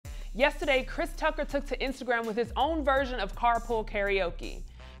Yesterday, Chris Tucker took to Instagram with his own version of carpool karaoke.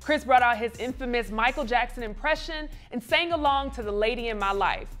 Chris brought out his infamous Michael Jackson impression and sang along to The Lady in My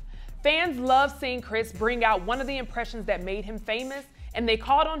Life. Fans love seeing Chris bring out one of the impressions that made him famous, and they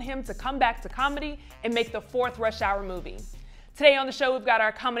called on him to come back to comedy and make the fourth Rush Hour movie. Today on the show, we've got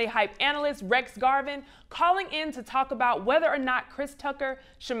our comedy hype analyst, Rex Garvin, calling in to talk about whether or not Chris Tucker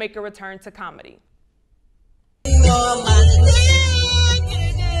should make a return to comedy.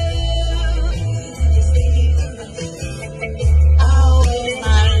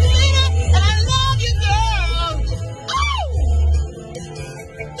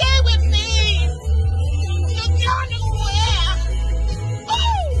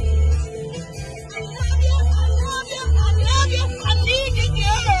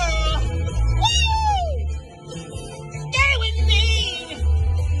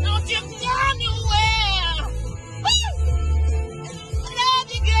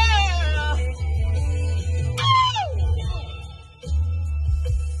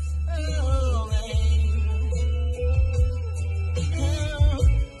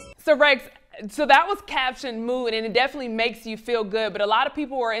 So Rex, so that was captioned mood, and it definitely makes you feel good. But a lot of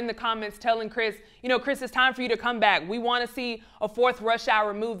people were in the comments telling Chris, Chris, it's time for you to come back. We want to see a fourth Rush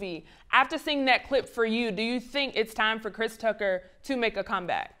Hour movie. After seeing that clip for you, do you think it's time for Chris Tucker to make a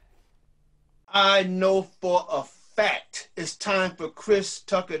comeback? I know for a fact it's time for Chris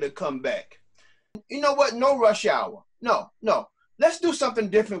Tucker to come back. You know what? No Rush Hour. No. Let's do something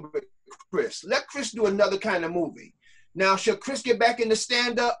different with Chris. Let Chris do another kind of movie. Now, should Chris get back into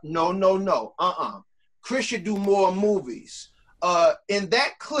stand-up? No. Chris should do more movies. In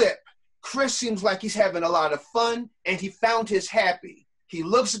that clip, Chris seems like he's having a lot of fun, and he found his happy. He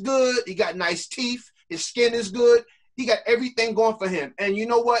looks good. He got nice teeth. His skin is good. He got everything going for him. And you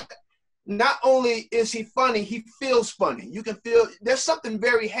know what? Not only is he funny, he feels funny. You can feel there's something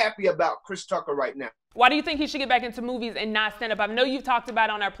very happy about Chris Tucker right now. Why do you think he should get back into movies and not stand up? I know you've talked about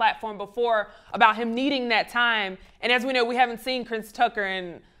on our platform before about him needing that time. And as we know, we haven't seen Chris Tucker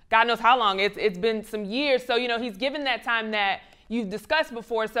in God knows how long. It's been some years. So, he's given that time that you've discussed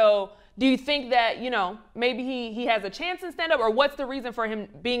before. So do you think that, maybe he has a chance in stand up, or what's the reason for him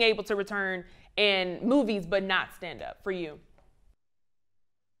being able to return in movies but not stand up for you?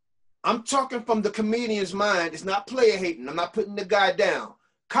 I'm talking from the comedian's mind. It's not player hating. I'm not putting the guy down.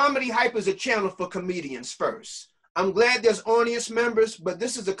 Comedy Hype is a channel for comedians first. I'm glad there's audience members, but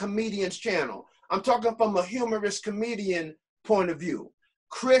this is a comedian's channel. I'm talking from a humorous comedian point of view.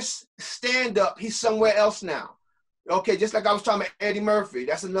 Chris, stand up, he's somewhere else now. Okay, just like I was talking about Eddie Murphy,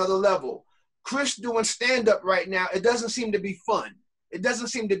 that's another level. Chris doing stand up right now, it doesn't seem to be fun.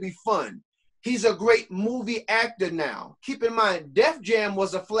 He's a great movie actor now. Keep in mind, Def Jam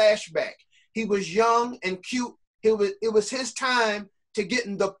was a flashback. He was young and cute. It was his time to get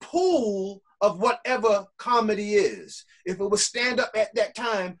in the pool of whatever comedy is. If it was stand-up at that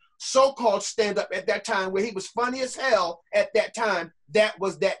time, so-called stand-up at that time, where he was funny as hell at that time, that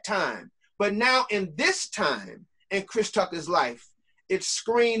was that time. But now in this time, in Chris Tucker's life, it's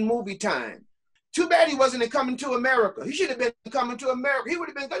screen movie time. Too bad he wasn't in Coming to America. He should have been Coming to America. He would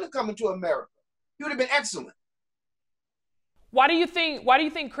have been good at Coming to America. He would have been excellent. Why do you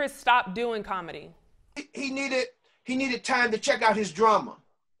think Chris stopped doing comedy? He needed time to check out his drama.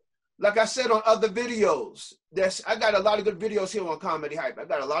 Like I said on other videos, I got a lot of good videos here on Comedy Hype. I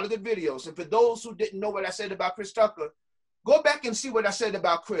got a lot of good videos. And for those who didn't know what I said about Chris Tucker, go back and see what I said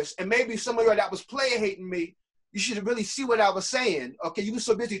about Chris. And maybe some of you that was player hating me, you should really see what I was saying. Okay, you were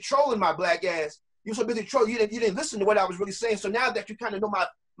so busy trolling my black ass. You were so busy trolling, you didn't listen to what I was really saying. So now that you kind of know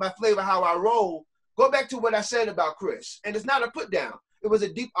my flavor, how I roll, go back to what I said about Chris. And it's not a put down. It was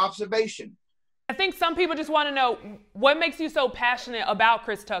a deep observation. I think some people just want to know, what makes you so passionate about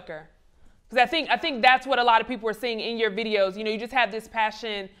Chris Tucker? Because I think that's what a lot of people are seeing in your videos. You just have this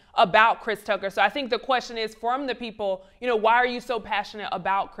passion about Chris Tucker. So I think the question is from the people, why are you so passionate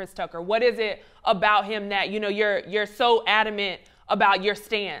about Chris Tucker? What is it about him that, you're so adamant about your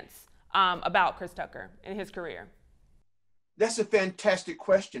stance about Chris Tucker and his career? That's a fantastic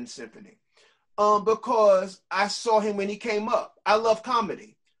question, Symphony. Because I saw him when he came up. I love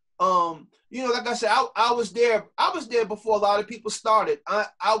comedy. Like I said, I was there before a lot of people started.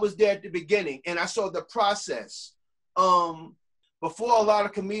 I was there at the beginning, and I saw the process. Before a lot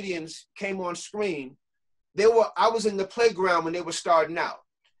of comedians came on screen, I was in the playground when they were starting out.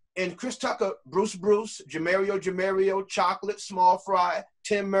 And Chris Tucker, Bruce, Jamario, Chocolate, Small Fry,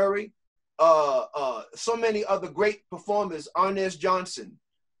 Tim Murray, so many other great performers, Arnez Johnson.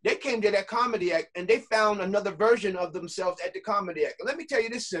 They came to that comedy act and they found another version of themselves at the comedy act. And let me tell you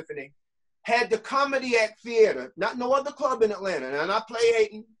this, Symphony, had the Comedy Act Theater, not no other club in Atlanta, and I'm not play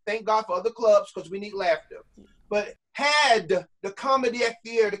hating, thank God for other clubs because we need laughter, but had the Comedy Act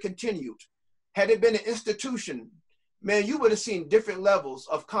Theater continued, had it been an institution, man, you would have seen different levels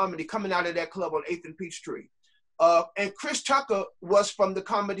of comedy coming out of that club on 8th and Peachtree. And Chris Tucker was from the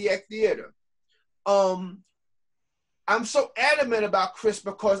Comedy Act Theater. I'm so adamant about Chris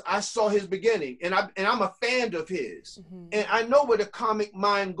because I saw his beginning, and I'm a fan of his, and I know what a comic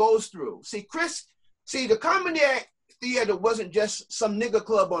mind goes through. See, the Comedy Act Theater wasn't just some nigga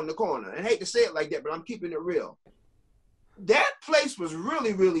club on the corner. And I hate to say it like that, but I'm keeping it real. That place was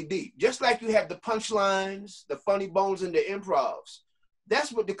really, really deep. Just like you have the punchlines, the funny bones, and the improvs.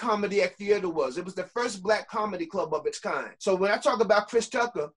 That's what the Comedy Act Theater was. It was the first black comedy club of its kind. So when I talk about Chris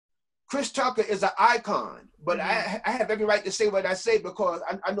Tucker is an icon, but I have every right to say what I say because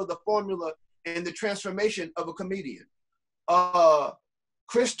I know the formula and the transformation of a comedian.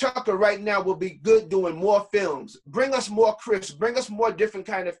 Chris Tucker right now will be good doing more films. Bring us more Chris, bring us more different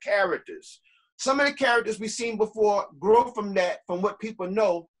kind of characters. Some of the characters we've seen before, grow from that, from what people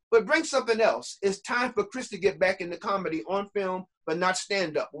know, but bring something else. It's time for Chris to get back into comedy on film, but not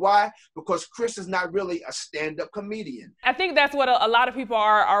stand-up. Why? Because Chris is not really a stand-up comedian. I think that's what a lot of people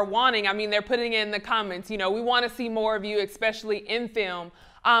are wanting. I mean, they're putting in the comments, you know, we want to see more of you, especially in film.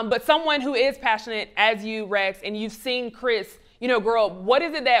 But someone who is passionate as you, Rex, and you've seen Chris, you know, grow up,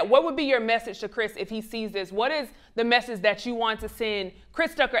 what would be your message to Chris if he sees this? What is the message that you want to send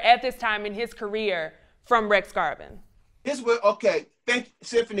Chris Tucker at this time in his career from Rex Garvin? Okay, thank you,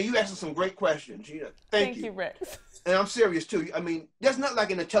 Symphony. You asked some great questions. Thank you, Rex. And I'm serious too. I mean, there's not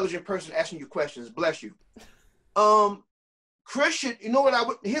like an intelligent person asking you questions. Bless you. Chris should, you know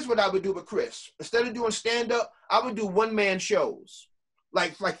what here's what I would do with Chris. Instead of doing stand-up, I would do one-man shows,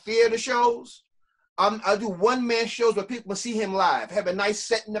 like theater shows. I'll do one-man shows where people can see him live, have a nice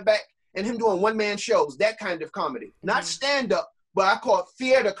set in the back, and him doing one-man shows, that kind of comedy. Not stand-up, but I call it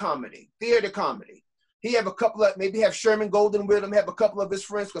theater comedy. He have a couple of, maybe have Sherman Golden with him, have a couple of his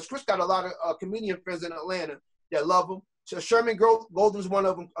friends, because Chris got a lot of comedian friends in Atlanta that love him. So Sherman Golden's one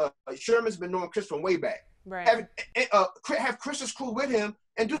of them. Sherman's been knowing Chris from way back. Right. Have Chris's crew with him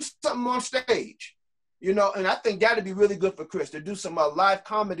and do something on stage, you know, and I think that'd be really good for Chris to do some live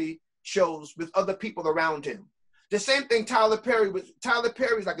comedy shows with other people around him. The same thing Tyler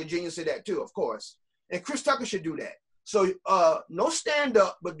Perry's like a genius at that too, of course. And Chris Tucker should do that. So no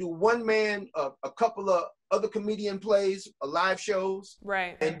stand-up, but do one man, a couple of other comedian plays, live shows,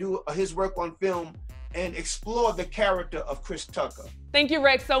 right, and do his work on film and explore the character of Chris Tucker. Thank you,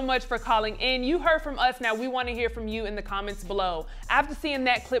 Rex, so much for calling in. You heard from us. Now we want to hear from you in the comments below. After seeing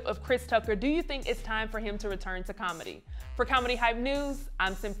that clip of Chris Tucker, do you think it's time for him to return to comedy? For Comedy Hype News,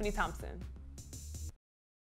 I'm Symphony Thompson.